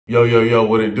Yo,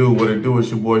 what it do? What it do? It's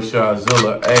your boy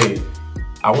Shadzilla. Hey,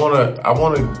 I wanna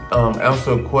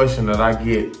answer a question that I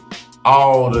get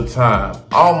all the time,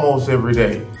 almost every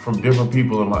day, from different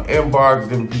people in my inbox,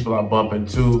 different people I bump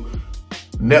into,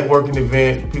 networking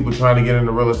event, people trying to get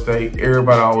into real estate.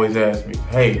 Everybody always asks me,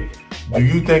 hey, do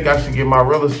you think I should get my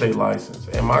real estate license?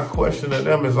 And my question to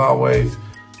them is always,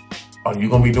 are you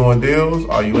gonna be doing deals?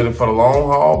 Are you in it for the long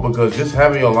haul? Because just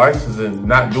having your license and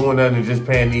not doing nothing and just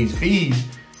paying these fees,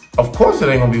 of course it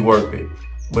ain't gonna be worth it.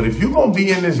 But if you're gonna be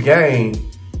in this game,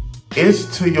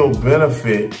 it's to your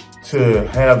benefit to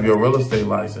have your real estate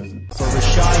license. For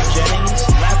Rashad Jennings,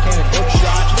 left-handed hook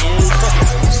shot is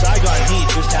Saigon Heat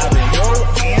just having no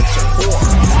answer for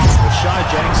Rashad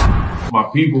Jennings. My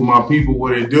people,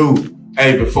 what it do?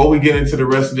 Hey, before we get into the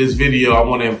rest of this video, I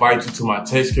want to invite you to my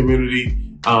text community.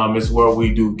 It's where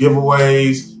we do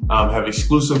giveaways, have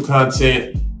exclusive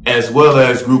content, as well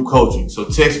as group coaching. So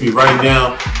text me right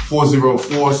now,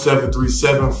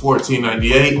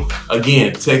 404-737-1498.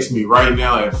 Again, text me right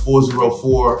now at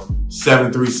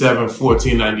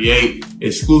 404-737-1498.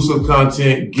 Exclusive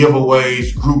content,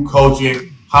 giveaways, group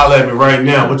coaching. Holla at me right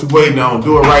now. What you waiting on?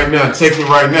 Do it right now. Text me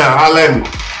right now. Holla at me.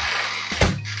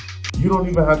 You don't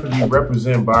even have to be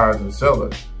representing buyers and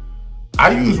sellers.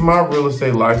 I use my real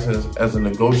estate license as a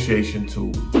negotiation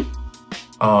tool.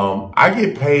 I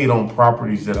get paid on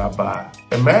properties that I buy.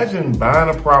 Imagine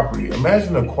buying a property.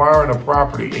 Imagine acquiring a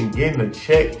property and getting a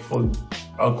check for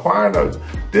acquiring a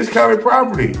discounted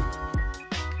property.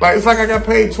 It's like I got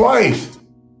paid twice.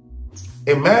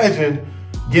 Imagine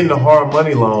getting a hard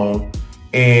money loan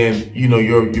and you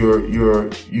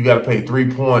got to pay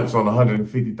 3 points on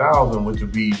 $150,000, which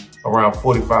would be around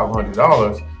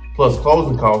 $4,500 plus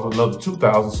closing costs another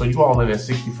 $2,000. So you all in at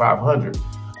 $6,500.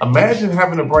 Imagine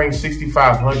having to bring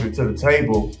 $6,500 to the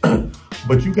table,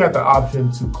 but you got the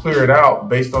option to clear it out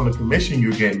based on the commission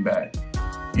you're getting back.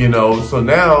 So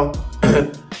now,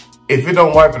 if it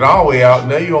don't wipe it all the way out,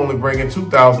 now you're only bringing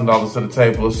 $2,000 to the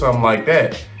table or something like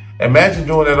that. Imagine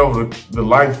doing that over the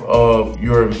life of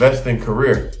your investing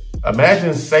career.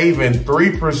 Imagine saving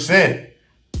 3%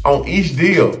 on each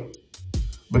deal,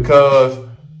 because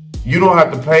you don't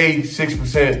have to pay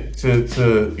 6%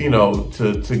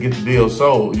 to get the deal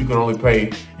sold. You can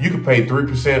pay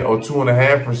 3% or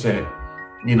 2.5%.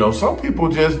 Some people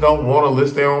just don't want to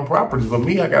list their own properties, but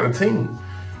me, I got a team.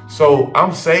 So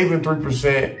I'm saving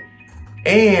 3%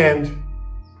 and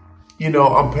I'm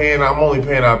only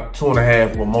paying out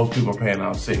 2.5%, where most people are paying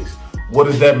out 6%. What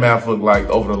does that math look like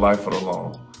over the life of the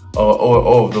loan or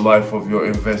over the life of your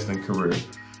investing career?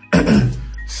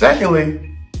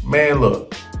 Secondly, man,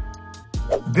 look,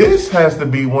 this has to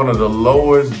be one of the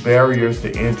lowest barriers to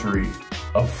entry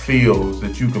of fields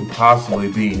that you could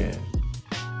possibly be in.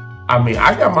 I mean,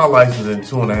 I got my license in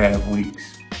 2.5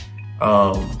 weeks.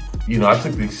 I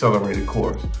took the accelerated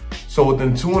course. So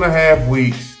within 2.5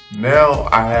 weeks, now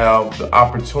I have the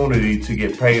opportunity to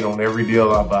get paid on every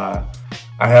deal I buy.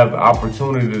 I have the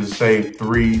opportunity to save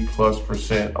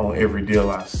 3+% on every deal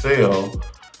I sell.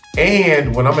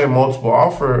 And when I'm in multiple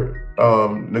offer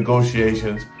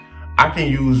negotiations, I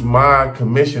can use my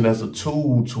commission as a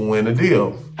tool to win a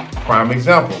deal. Prime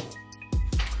example,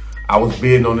 I was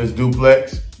bidding on this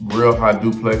duplex, real high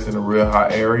duplex in a real high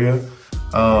area.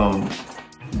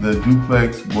 The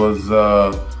duplex was,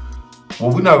 well,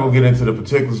 we're not gonna get into the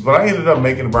particulars, but I ended up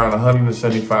making around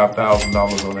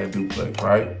 $175,000 on that duplex,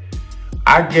 right?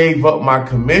 I gave up my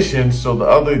commission so the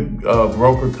other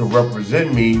broker could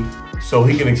represent me so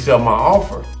he can accept my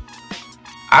offer.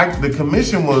 The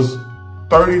commission was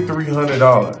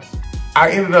 $3,300. I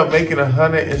ended up making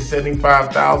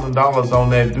 $175,000 on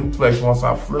that duplex once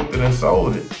I flipped it and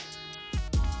sold it.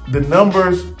 The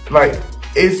numbers,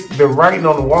 it's the writing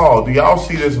on the wall. Do y'all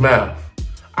see this math?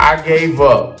 I gave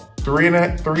up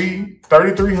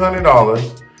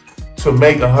 $3,300 to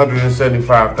make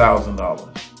 $175,000.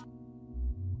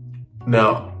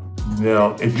 Now,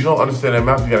 if you don't understand that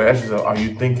math, you gotta ask yourself, are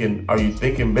you thinking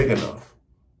big enough?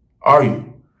 Are you?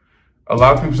 A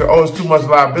lot of people say, oh, it's too much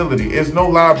liability. It's no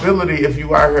liability if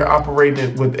you out here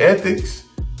operating with ethics.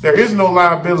 There is no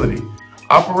liability.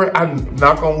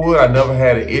 Knock on wood, I never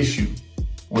had an issue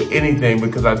with anything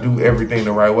because I do everything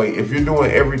the right way. If you're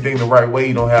doing everything the right way,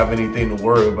 you don't have anything to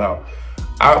worry about.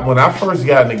 When I first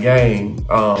got in the game,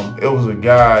 it was a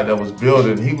guy that was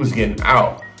building. He was getting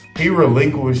out. He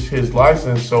relinquished his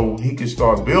license so he could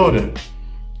start building.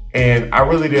 And I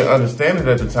really didn't understand it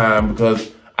at the time because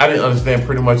I didn't understand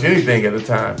pretty much anything at the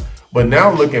time. But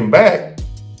now looking back,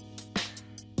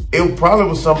 it probably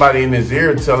was somebody in his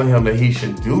ear telling him that he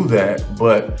should do that.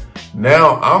 But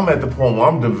now I'm at the point where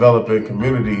I'm developing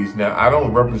communities. Now, I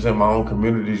don't represent my own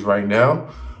communities right now.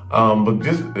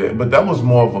 But that was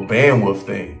more of a bandwidth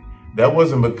thing. That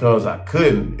wasn't because I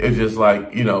couldn't. It's just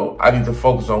like, you know, I need to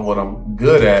focus on what I'm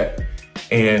good at.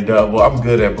 And, well, I'm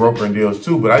good at brokering deals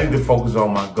too, but I need to focus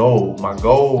on my goal. My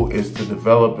goal is to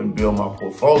develop and build my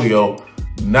portfolio,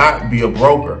 not be a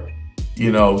broker,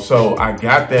 you know? So I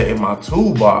got that in my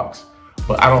toolbox,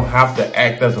 but I don't have to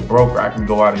act as a broker. I can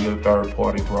go out and get a third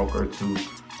party broker to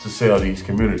sell these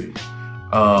communities.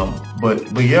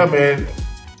 But yeah, man,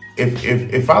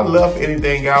 if I left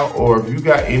anything out, or if you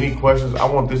got any questions, I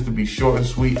want this to be short and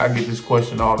sweet. I get this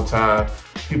question all the time.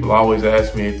 People always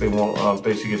ask me if they want, if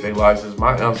they should get their license.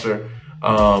 My answer,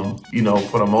 you know,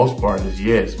 for the most part is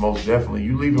yes, most definitely.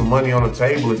 You leaving money on the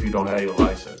table if you don't have your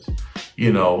license.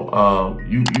 You know,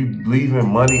 you leaving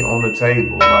money on the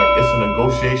table. Like, it's a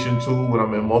negotiation tool when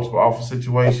I'm in multiple offer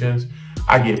situations.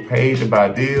 I get paid to buy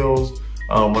deals.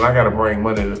 When I got to bring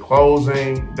money to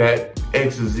closing, that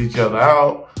X's each other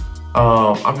out.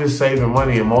 I'm just saving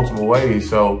money in multiple ways.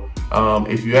 So,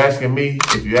 if you're asking me,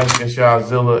 if you're asking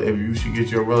Shadzilla if you should get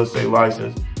your real estate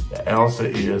license, the answer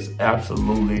is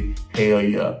absolutely hell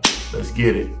yeah. Let's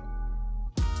get it.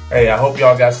 Hey, I hope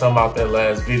y'all got some out that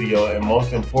last video, and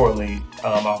most importantly,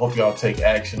 I hope y'all take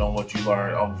action on what you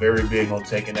learned. I'm very big on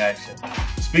taking action.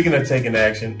 Speaking of taking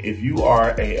action, if you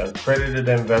are a accredited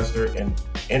investor and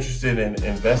interested in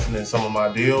investing in some of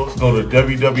my deals, go to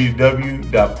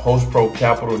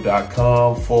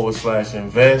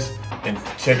www.postprocapital.com/invest and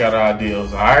check out our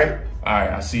deals. All right,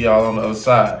 I see y'all on the other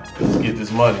side. Let's get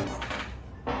this money.